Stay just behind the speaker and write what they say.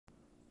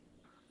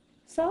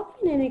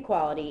Solving an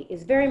inequality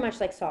is very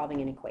much like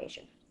solving an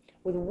equation,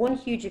 with one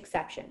huge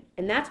exception,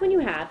 and that's when you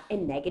have a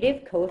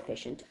negative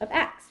coefficient of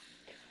x.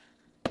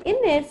 In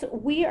this,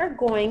 we are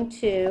going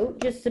to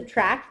just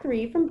subtract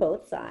 3 from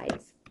both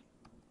sides.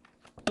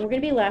 We're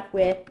going to be left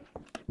with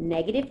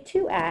negative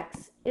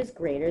 2x is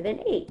greater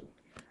than 8.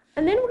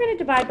 And then we're going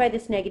to divide by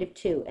this negative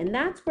 2, and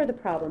that's where the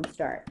problems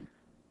start.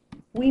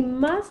 We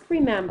must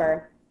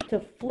remember to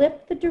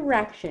flip the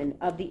direction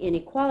of the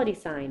inequality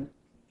sign.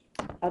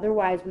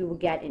 Otherwise, we will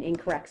get an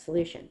incorrect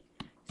solution.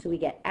 So we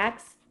get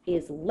x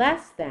is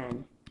less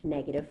than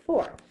negative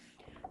 4.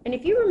 And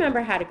if you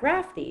remember how to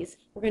graph these,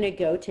 we're going to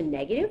go to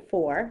negative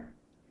 4,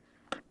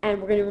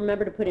 and we're going to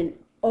remember to put an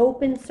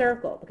open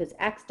circle because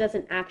x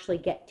doesn't actually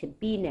get to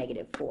be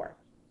negative 4.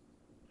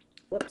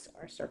 Whoops,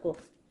 our circle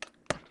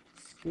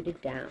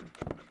scooted down.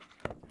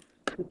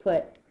 We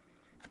put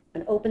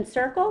an open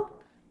circle,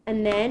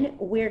 and then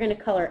we're going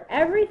to color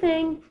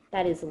everything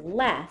that is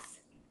less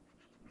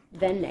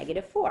than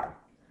negative 4.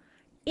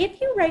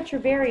 If you write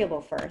your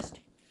variable first,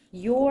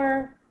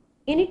 your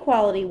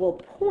inequality will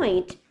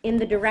point in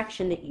the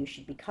direction that you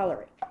should be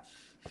coloring.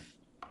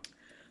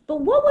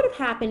 But what would have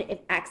happened if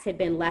x had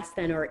been less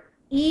than or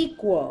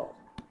equal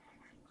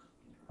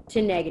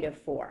to negative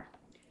 4?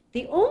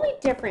 The only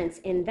difference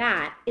in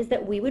that is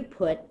that we would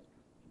put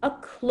a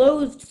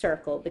closed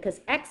circle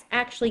because x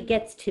actually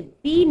gets to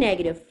be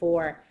negative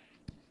 4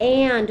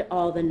 and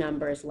all the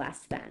numbers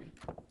less than.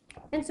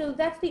 And so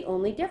that's the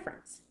only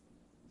difference.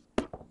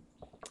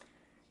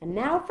 And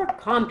now for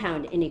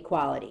compound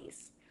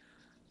inequalities.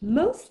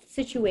 Most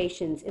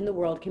situations in the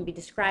world can be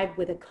described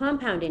with a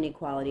compound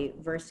inequality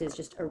versus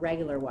just a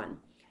regular one.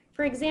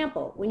 For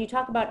example, when you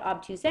talk about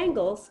obtuse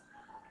angles,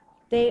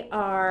 they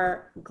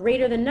are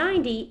greater than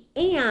 90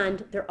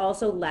 and they're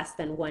also less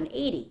than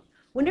 180.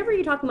 Whenever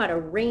you're talking about a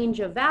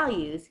range of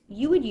values,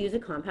 you would use a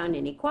compound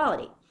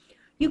inequality.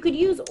 You could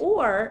use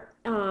or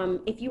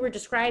if you were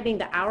describing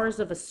the hours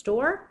of a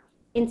store,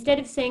 instead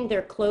of saying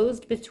they're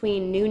closed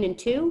between noon and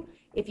 2,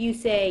 if you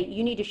say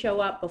you need to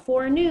show up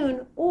before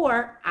noon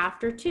or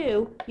after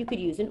 2, you could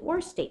use an or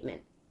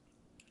statement.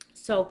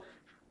 So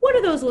what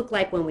do those look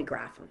like when we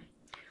graph them?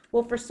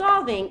 Well, for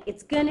solving,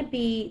 it's going to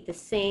be the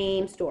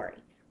same story.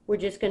 We're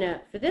just going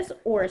to, for this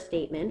or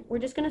statement, we're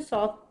just going to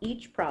solve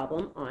each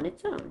problem on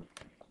its own.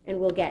 And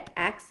we'll get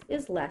x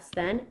is less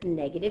than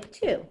negative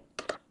 2.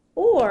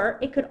 Or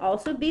it could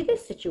also be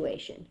this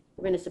situation.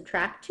 We're going to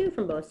subtract 2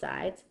 from both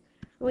sides,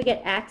 and we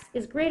get x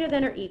is greater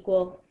than or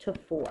equal to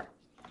 4.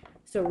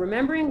 So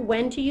remembering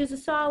when to use a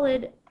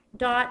solid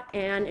dot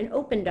and an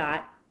open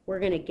dot, we're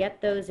going to get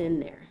those in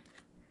there.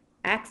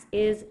 X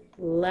is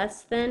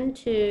less than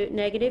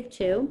negative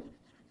 2.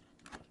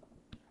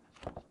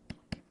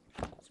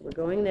 So we're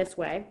going this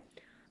way.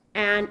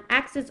 And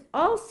x is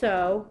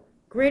also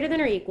greater than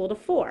or equal to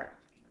 4.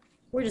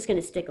 We're just going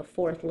to stick a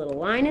fourth little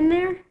line in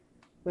there.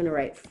 We're going to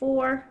write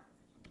 4,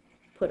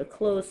 put a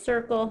closed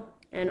circle,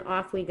 and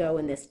off we go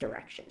in this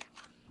direction.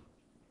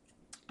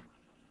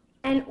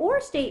 And or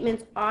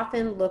statements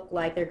often look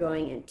like they're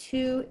going in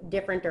 2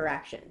 different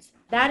directions.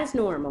 That is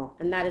normal,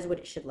 and that is what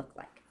it should look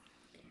like.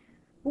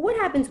 But what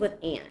happens with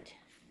and?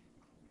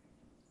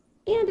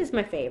 And is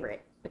my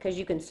favorite because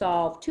you can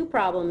solve 2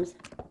 problems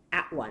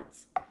at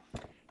once.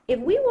 If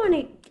we want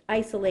to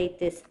isolate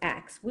this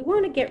x, we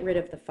want to get rid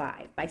of the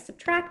 5 by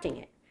subtracting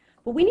it.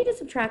 But we need to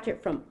subtract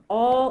it from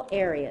all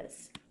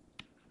areas.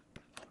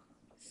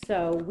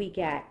 So we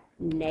get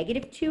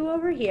negative 2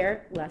 over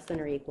here, less than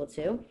or equal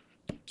to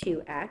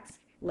 2x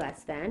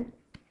less than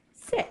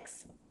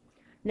 6.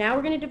 Now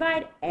we're going to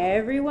divide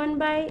everyone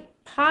by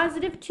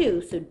positive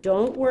 2, so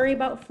don't worry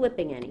about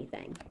flipping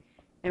anything.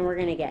 And we're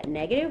going to get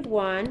negative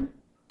 1,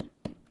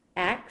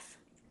 x,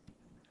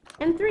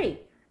 and 3.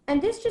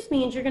 And this just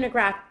means you're going to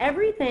graph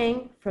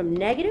everything from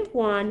negative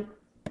 1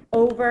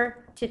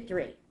 over to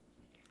 3.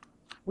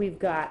 We've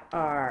got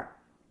our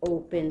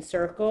open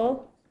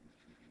circle,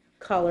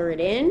 color it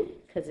in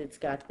because it's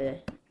got the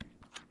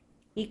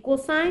equal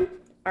sign.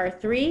 Our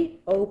 3,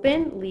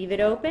 open, leave it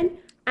open,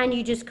 and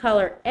you just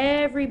color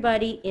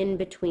everybody in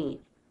between.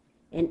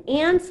 An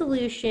and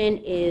solution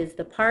is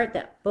the part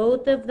that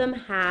both of them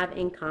have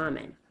in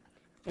common,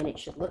 and it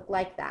should look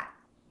like that.